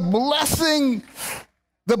the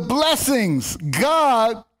blessings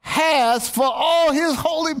God has for all his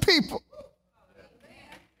holy people.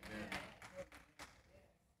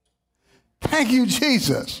 Thank you,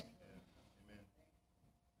 Jesus.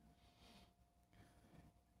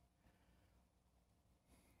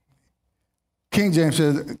 King James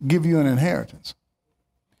says, give you an inheritance.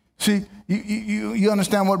 See, you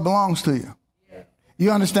understand what belongs to you.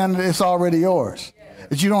 You understand that it's already yours,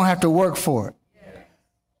 that you don't have to work for it,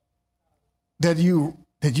 that you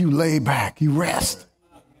lay back, you rest.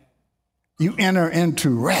 You enter into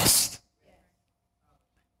rest.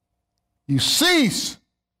 You cease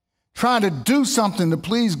trying to do something to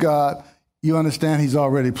please God. You understand he's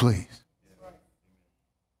already pleased.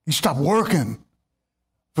 You stop working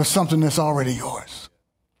for something that's already yours.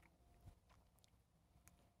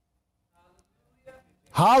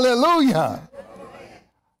 Hallelujah.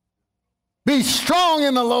 Be strong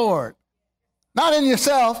in the Lord. Not in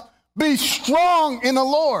yourself. Be strong in the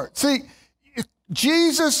Lord. See,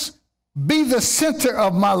 Jesus be the center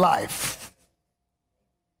of my life.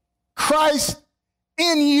 Christ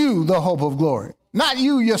in you, the hope of glory. Not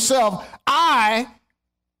you yourself. I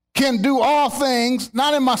can do all things,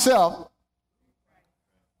 not in myself,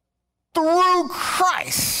 through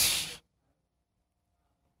Christ.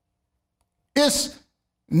 It's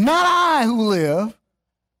not I who live,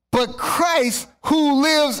 but Christ who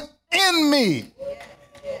lives in me.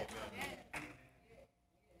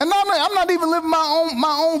 And I'm not even living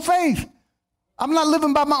my own faith. I'm not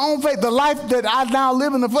living by my own faith. The life that I now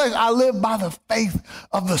live in the flesh, I live by the faith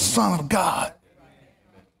of the Son of God.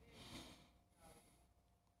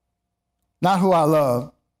 Not who I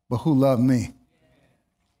love, but who loved me.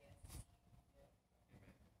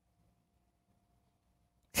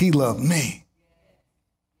 He loved me.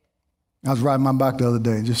 I was riding my bike the other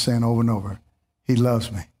day, just saying over and over, he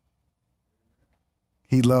loves me.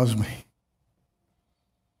 He loves me.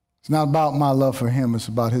 It's not about my love for him, it's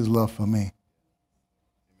about his love for me.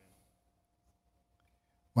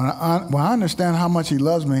 When I understand how much he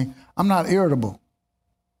loves me, I'm not irritable.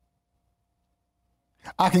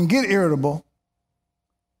 I can get irritable,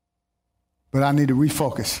 but I need to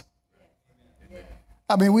refocus.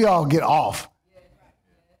 I mean, we all get off.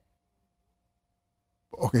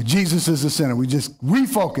 Okay, Jesus is the center. We just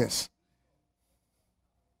refocus.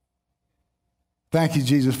 Thank you,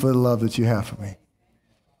 Jesus, for the love that you have for me.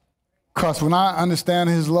 Because when I understand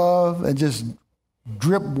his love and just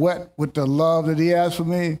drip wet with the love that he has for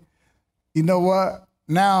me, you know what?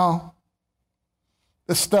 Now,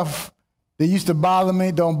 the stuff that used to bother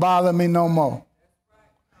me don't bother me no more.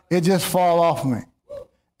 It just fall off me.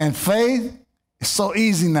 And faith is so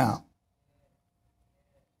easy now.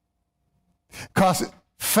 Because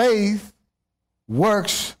faith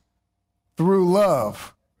works through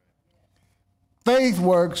love. Faith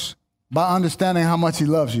works by understanding how much he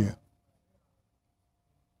loves you.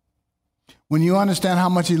 When you understand how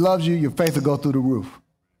much he loves you, your faith will go through the roof.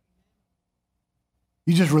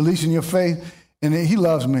 You just releasing your faith, and he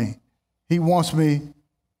loves me. He wants me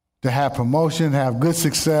to have promotion, have good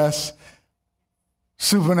success,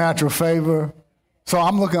 supernatural favor. So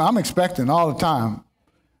I'm expecting all the time.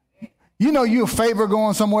 You know you're a favor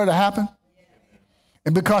going somewhere to happen?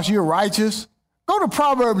 And because you're righteous, go to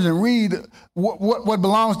Proverbs and read what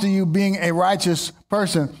belongs to you being a righteous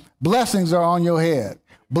person. Blessings are on your head.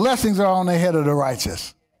 Blessings are on the head of the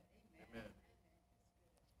righteous.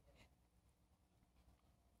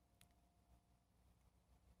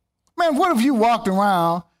 Man, what if you walked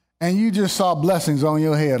around and you just saw blessings on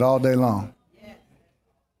your head all day long?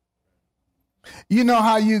 You know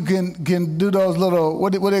how you can do those little,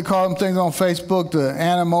 what do they call them things on Facebook, the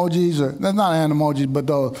animojis, or that's not animojis, but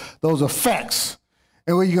those effects.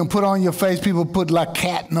 And where you can put on your face, people put like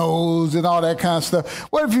cat nose and all that kind of stuff.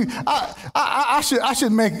 What if you, I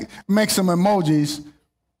should make some emojis.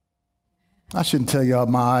 I shouldn't tell y'all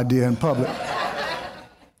my idea in public.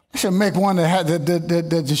 I should make one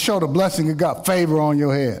that just show the blessing of God, favor on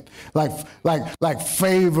your head. Like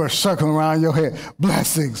favor circling around your head.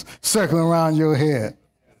 Blessings circling around your head.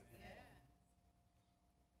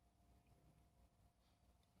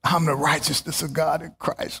 I'm the righteousness of God in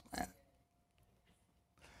Christ, man.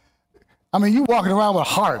 I mean, you walking around with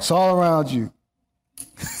hearts all around you.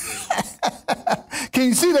 Can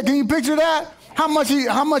you see that? Can you picture that? How much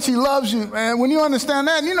he loves you, man. When you understand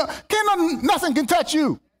that, you know, nothing can touch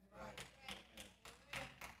you.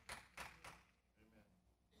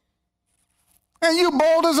 And you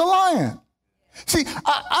bold as a lion. See,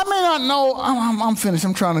 I may not know, I'm finished,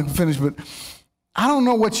 I'm trying to finish, but I don't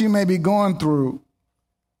know what you may be going through.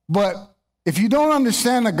 But if you don't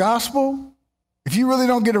understand the gospel, if you really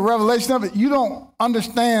don't get a revelation of it, you don't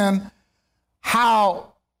understand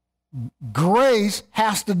how grace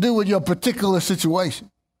has to do with your particular situation.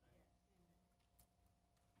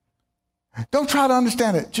 Don't try to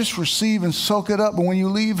understand it. Just receive and soak it up. And when you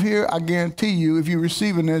leave here, I guarantee you, if you're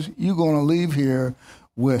receiving this, you're going to leave here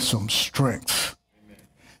with some strength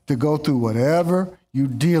to go through whatever you're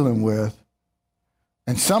dealing with.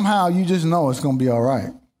 And somehow you just know it's going to be all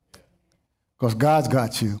right because God's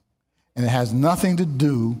got you. And it has nothing to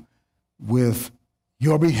do with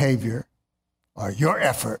your behavior or your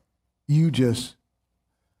effort. You just,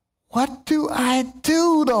 what do I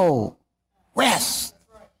do though? Rest.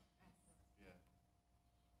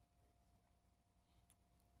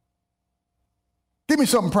 Give me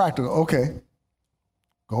something practical. Okay.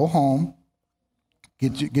 Go home.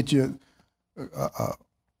 Get you a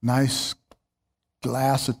nice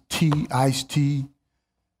glass of tea, iced tea,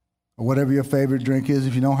 or whatever your favorite drink is.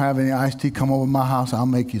 If you don't have any iced tea, come over to my house. I'll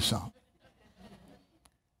make you some.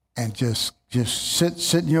 And just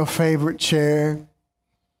sit in your favorite chair,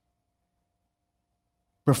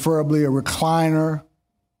 preferably a recliner.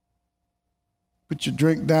 Put your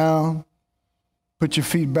drink down. Put your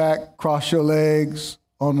feet back. Cross your legs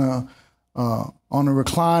on the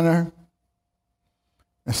recliner.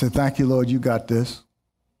 And say, "Thank you, Lord. You got this."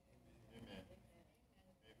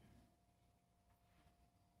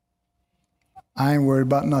 I ain't worried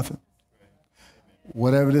about nothing.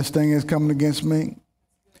 Whatever this thing is coming against me,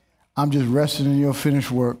 I'm just resting in your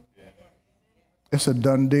finished work. It's a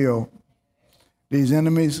done deal. These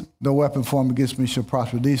enemies, no weapon formed against me shall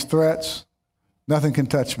prosper. These threats, nothing can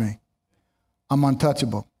touch me. I'm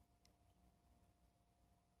untouchable.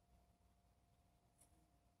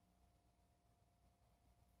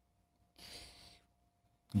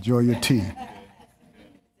 Enjoy your tea.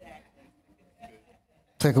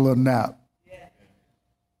 Take a little nap.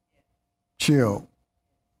 Chill.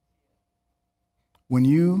 When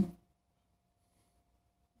you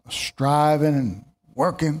are striving and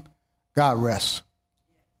working, God rests.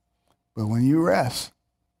 But when you rest,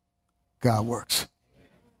 God works.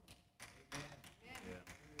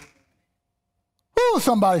 Woo,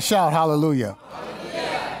 somebody shout hallelujah.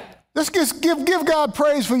 Hallelujah. Let's just give God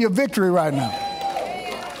praise for your victory right now.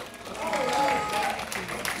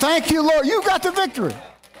 Thank you, Lord. You got the victory.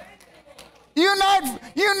 You're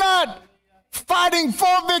not fighting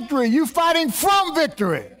for victory. You're fighting from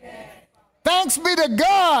victory. Thanks be to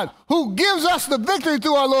God who gives us the victory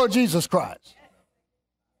through our Lord Jesus Christ.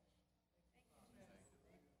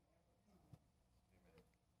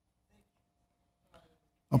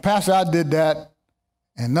 Well, Pastor, I did that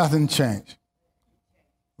and nothing changed.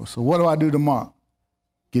 So what do I do tomorrow?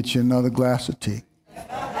 Get you another glass of tea.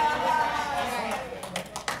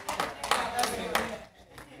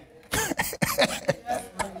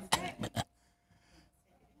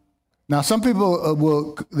 Now, some people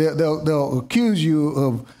they'll accuse you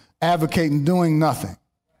of advocating doing nothing.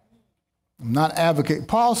 I'm not advocating.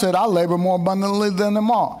 Paul said, I labor more abundantly than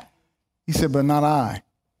them all. He said, but not I.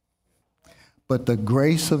 But the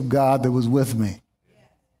grace of God that was with me.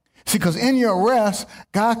 See, because in your rest,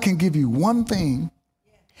 God can give you one thing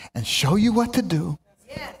and show you what to do.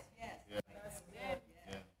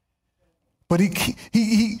 But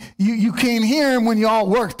you can't hear him when you're all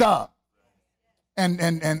worked up.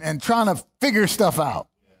 And trying to figure stuff out.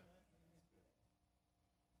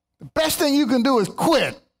 The best thing you can do is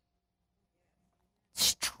quit.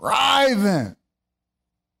 Striving.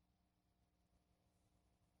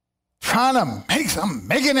 Trying to make something,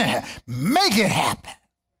 make it happen.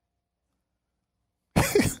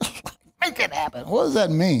 Make it happen. What does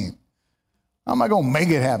that mean? How am I going to make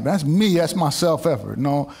it happen? That's me. That's my self-effort.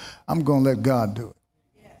 No, I'm going to let God do it.